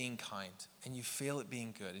fail at being kind and you fail at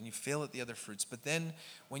being good and you fail at the other fruits, but then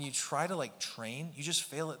when you try to train, you just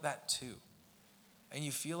fail at that too. And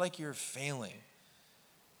you feel like you're failing.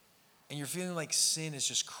 And you're feeling like sin is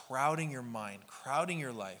just crowding your mind, crowding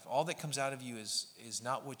your life. All that comes out of you is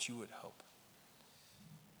not what you would hope.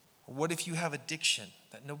 Or what if you have addiction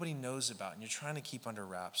that nobody knows about and you're trying to keep under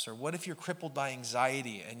wraps? Or what if you're crippled by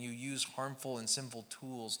anxiety and you use harmful and sinful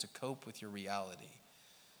tools to cope with your reality?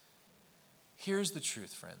 Here's the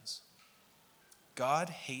truth, friends. God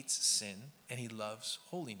hates sin and he loves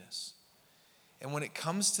holiness. And when it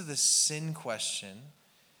comes to the sin question,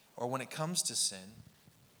 or when it comes to sin,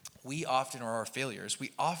 we often, or our failures,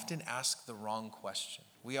 we often ask the wrong question.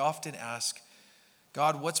 We often ask,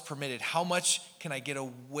 God, what's permitted? How much can I get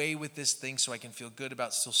away with this thing so I can feel good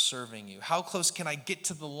about still serving you? How close can I get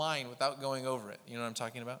to the line without going over it? You know what I'm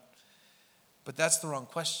talking about? But that's the wrong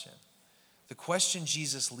question. The question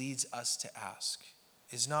Jesus leads us to ask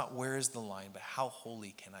is not where is the line, but how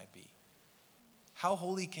holy can I be? How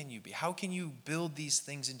holy can you be? How can you build these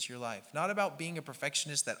things into your life? Not about being a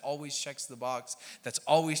perfectionist that always checks the box, that's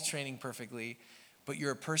always training perfectly, but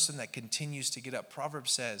you're a person that continues to get up.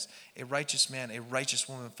 Proverbs says, a righteous man, a righteous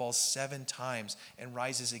woman falls 7 times and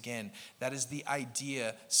rises again. That is the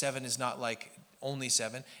idea. 7 is not like only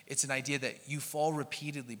 7. It's an idea that you fall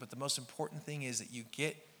repeatedly, but the most important thing is that you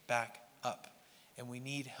get back up. And we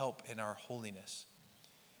need help in our holiness.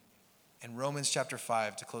 In Romans chapter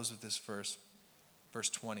 5, to close with this verse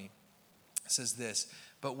 20, says this,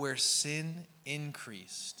 but where sin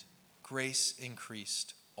increased, grace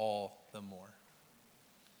increased all the more.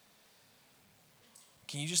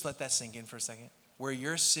 Can you just let that sink in for a second? Where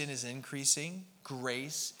your sin is increasing,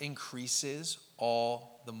 grace increases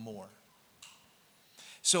all the more.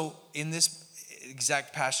 So in this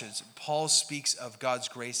exact passage, Paul speaks of God's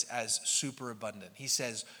grace as superabundant. He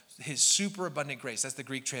says his superabundant grace, that's the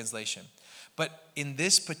Greek translation. But in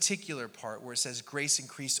this particular part where it says grace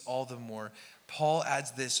increased all the more, Paul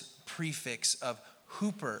adds this prefix of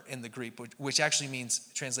huper in the Greek, which actually means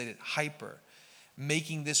translated hyper,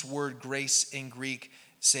 making this word grace in Greek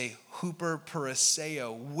say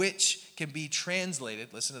huperperiseo, which can be translated,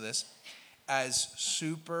 listen to this, as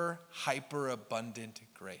super hyper abundant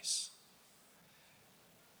grace.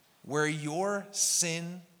 Where your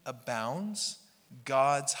sin abounds,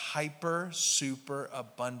 God's hyper, super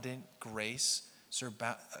abundant grace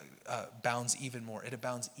abounds even more. It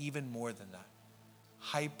abounds even more than that.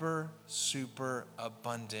 Hyper, super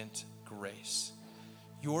abundant grace.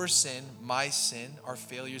 Your sin, my sin, our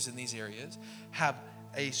failures in these areas have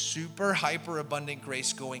a super hyper abundant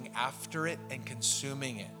grace going after it and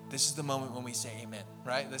consuming it. This is the moment when we say amen,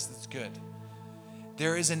 right? This is good.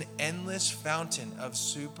 There is an endless fountain of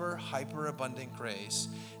super hyper abundant grace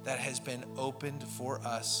that has been opened for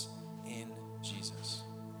us in Jesus.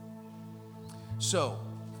 So,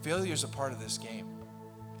 failure is a part of this game.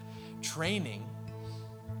 Training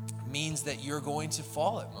means that you're going to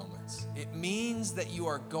fall at moments. It means that you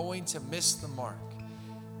are going to miss the mark.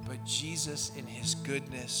 But Jesus, in his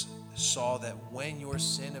goodness, saw that when your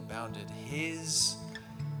sin abounded, his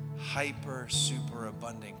hyper, super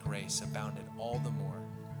abundant grace abounded all the more.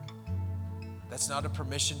 That's not a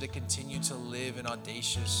permission to continue to live in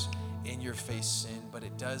audacious, in-your-face sin, but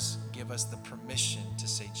it does give us the permission to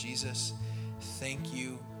say, Jesus, thank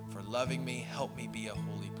you for loving me. Help me be a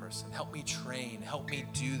holy person. Help me train. Help me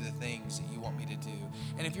do the things that you want me to do.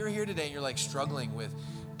 And if you're here today and you're struggling with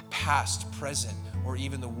past, present, or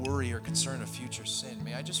even the worry or concern of future sin,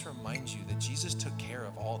 may I just remind you that Jesus took care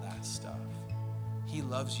of all that stuff. He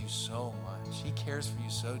loves you so much. He cares for you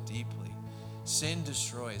so deeply. Sin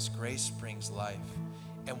destroys, grace brings life,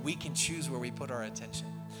 and we can choose where we put our attention.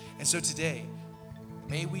 And so today,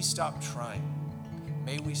 may we stop trying.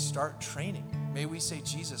 May we start training. May we say,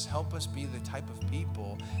 Jesus, help us be the type of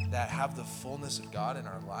people that have the fullness of God in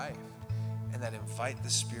our life and that invite the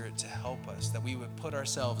Spirit to help us, that we would put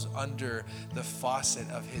ourselves under the faucet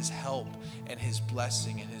of his help and his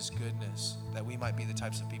blessing and his goodness, that we might be the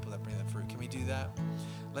types of people that bring that fruit. Can we do that?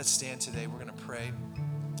 Let's stand today. We're going to pray.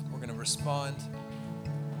 We're going to respond.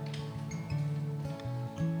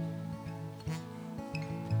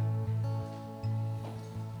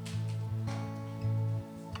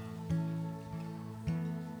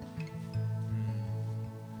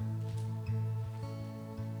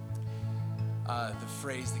 The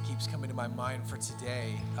phrase that keeps coming to my mind for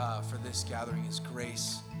today, for this gathering, is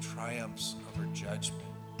grace triumphs over judgment.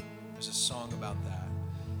 There's a song about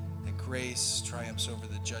that grace triumphs over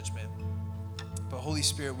the judgment. But Holy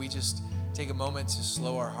Spirit, we just take a moment to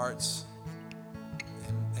slow our hearts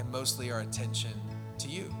and mostly our attention to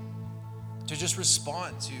you, to just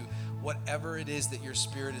respond to whatever it is that your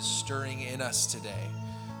Spirit is stirring in us today.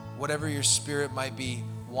 Whatever your Spirit might be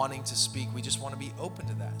wanting to speak, we just want to be open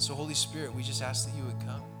to that. So Holy Spirit, we just ask that you would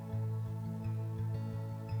come.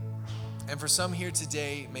 And for some here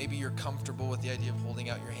today, maybe you're comfortable with the idea of holding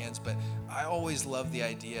out your hands, but I always love the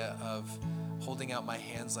idea of holding out my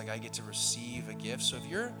hands like I get to receive a gift. So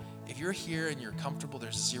if you're here and you're comfortable,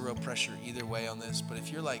 there's zero pressure either way on this. But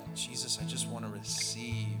if you're like, Jesus, I just want to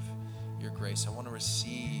receive your grace. I want to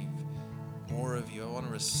receive more of you. I want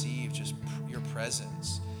to receive just your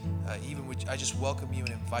presence. I just welcome you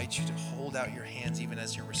and invite you to hold out your hands even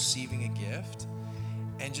as you're receiving a gift,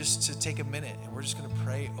 and just to take a minute, and we're just going to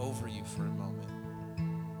pray over you for a moment.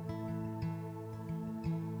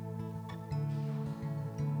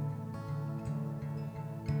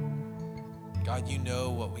 God, you know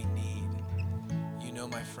what we need. You know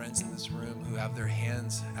my friends in this room who have their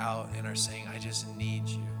hands out and are saying, I just need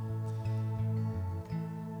you.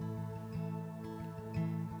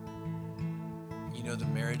 You know the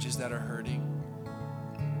marriages that are hurting.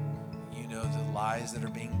 You know the lies that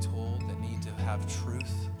are being told that need to have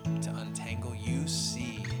truth to untangle. You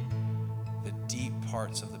see the deep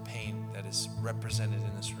parts of the pain that is represented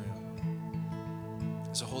in this room.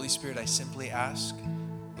 So Holy Spirit, I simply ask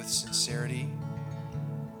with sincerity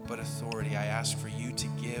but authority, I ask for you to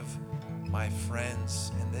give my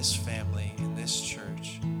friends and this family in this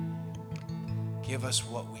church, give us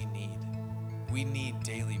what we need. We need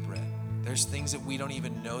daily bread. There's things that we don't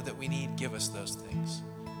even know that we need. Give us those things.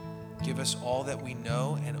 Give us all that we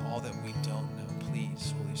know and all that we don't know,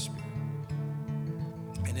 please, Holy Spirit.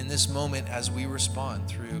 And in this moment, as we respond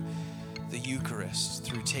through the Eucharist,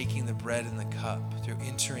 through taking the bread and the cup, through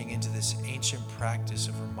entering into this ancient practice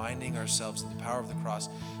of reminding ourselves of the power of the cross,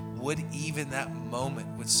 would even that moment,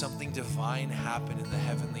 would something divine happen in the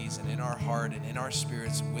heavenlies and in our heart and in our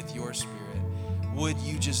spirits with your Spirit? Would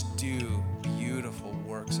you just do beautiful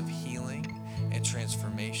works of healing and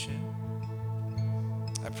transformation?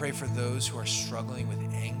 I pray for those who are struggling with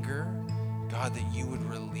anger, God, that you would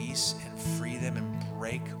release and free them and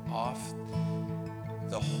break off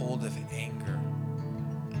the hold of anger.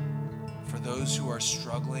 For those who are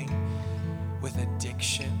struggling with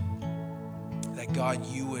addiction, that God,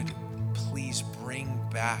 you would please bring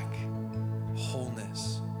back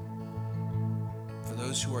wholeness. For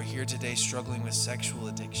those who are here today struggling with sexual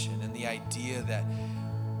addiction and the idea that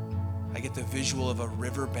I get the visual of a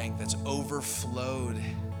riverbank that's overflowed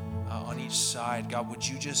on each side, God, would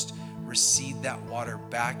you just recede that water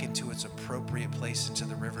back into its appropriate place into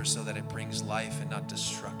the river so that it brings life and not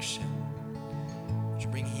destruction? Would you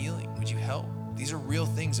bring healing? Would you help? These are real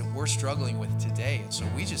things that we're struggling with today. And so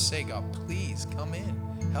we just say, God, please come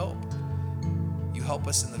in, help. You help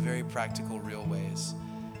us in the very practical, real ways,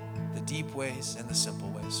 the deep ways and the simple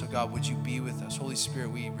ways. So God, would you be with us? Holy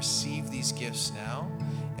Spirit, we receive these gifts now,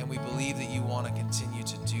 and we believe that you want to continue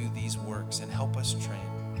to do these works and help us train.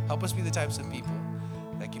 Help us be the types of people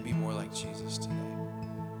that can be more like Jesus today.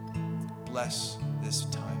 Bless this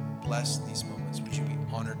time. Bless these moments. Would you be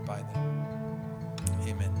honored by them?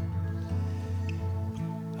 Amen.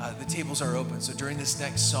 The tables are open. So during this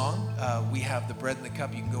next song, we have the bread and the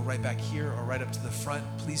cup. You can go right back here or right up to the front.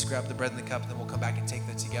 Please grab the bread and the cup, and then we'll come back and take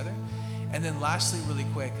that together. And then lastly, really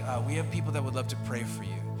quick, we have people that would love to pray for you.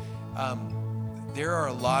 There are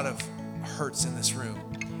a lot of hurts in this room.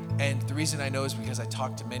 And the reason I know is because I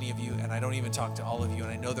talk to many of you, and I don't even talk to all of you,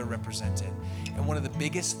 and I know they're represented. And one of the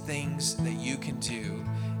biggest things that you can do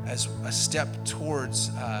as a step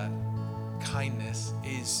towards kindness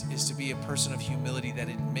is to be a person of humility that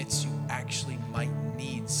admits you actually might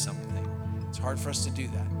need something. It's hard for us to do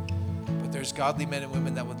that. But there's godly men and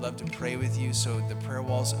women that would love to pray with you. So the prayer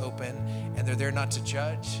wall's open, and they're there not to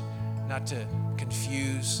judge, not to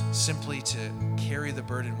confuse, simply to carry the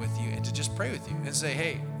burden with you and to just pray with you and say,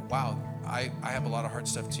 hey, wow, I have a lot of hard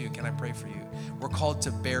stuff too. Can I pray for you? We're called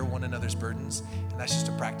to bear one another's burdens, and that's just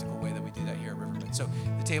a practical way that we do that here at Riverbend. So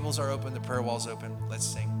the tables are open, the prayer wall's open. Let's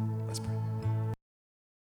sing.